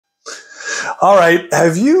All right.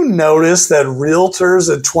 Have you noticed that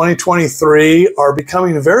realtors in 2023 are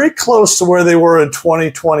becoming very close to where they were in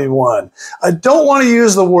 2021? I don't want to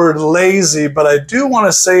use the word lazy, but I do want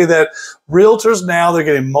to say that realtors now, they're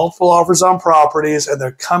getting multiple offers on properties and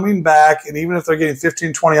they're coming back. And even if they're getting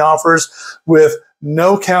 15, 20 offers with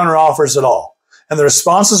no counter offers at all. And the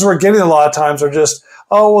responses we're getting a lot of times are just,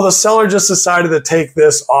 oh, well, the seller just decided to take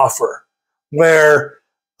this offer. Where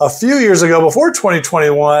a few years ago, before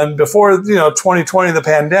 2021, before 2020, the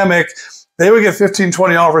pandemic, they would get 15,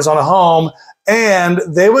 20 offers on a home, and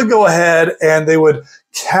they would go ahead and they would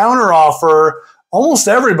counter offer almost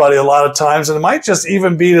everybody a lot of times. And it might just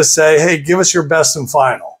even be to say, hey, give us your best and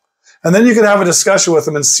final. And then you could have a discussion with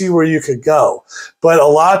them and see where you could go. But a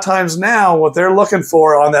lot of times now, what they're looking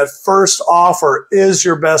for on that first offer is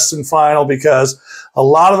your best and final, because a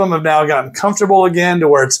lot of them have now gotten comfortable again to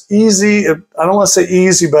where it's easy. I don't want to say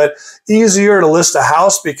easy, but easier to list a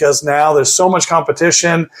house because now there's so much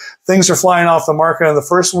competition. Things are flying off the market on the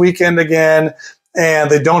first weekend again, and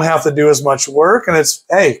they don't have to do as much work. And it's,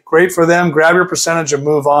 hey, great for them. Grab your percentage and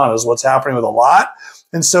move on is what's happening with a lot.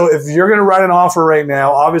 And so if you're going to write an offer right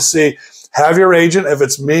now, obviously have your agent. If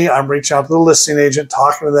it's me, I'm reaching out to the listing agent,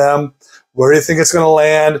 talking to them. Where do you think it's going to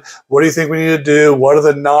land? What do you think we need to do? What are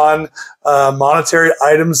the non-monetary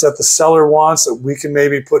items that the seller wants that we can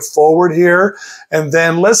maybe put forward here? And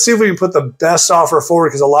then let's see if we can put the best offer forward,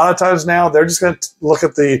 because a lot of times now they're just going to look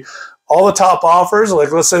at all the top offers.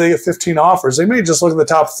 Like let's say they get 15 offers. They may just look at the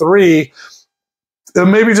top 3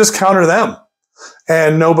 and maybe just counter them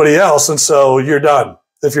and nobody else. And so you're done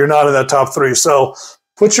if you're not in that top 3. So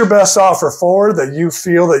put your best offer forward that you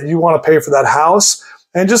feel that you want to pay for that house.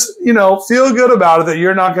 And just, feel good about it that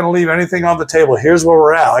you're not going to leave anything on the table. Here's where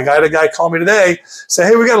we're at. Like I had a guy call me today, say,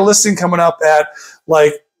 hey, we got a listing coming up at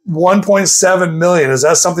like 1.7 million. Is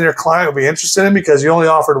that something your client would be interested in? Because you only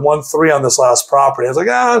offered 1.3 on this last property. I was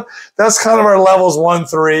like, that's kind of our levels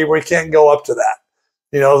 1.3. We can't go up to that.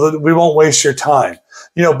 We won't waste your time.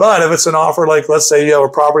 But if it's an offer, like let's say you have a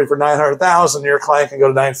property for 900,000, your client can go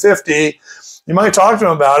to 950. You might talk to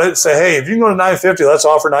them about it and say, hey, if you can go to 950, let's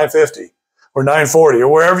offer 950. Or 940,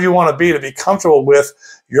 or wherever you want to be comfortable with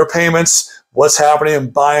your payments, what's happening in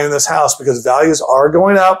buying this house, because values are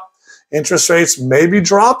going up. Interest rates may be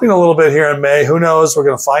dropping a little bit here in May. Who knows? We're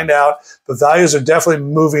going to find out. But values are definitely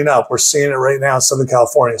moving up. We're seeing it right now in Southern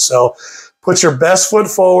California. So put your best foot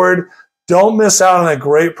forward. Don't miss out on a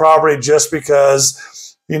great property just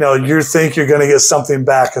because you think you're going to get something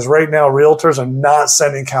back. Because right now, realtors are not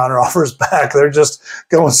sending counter offers back. They're just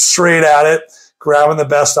going straight at it, grabbing the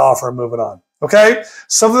best offer and moving on. Okay?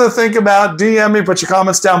 Something to think about. DM me, put your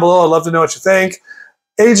comments down below. I'd love to know what you think.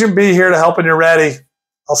 Agent B here to help when you're ready.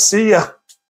 I'll see ya.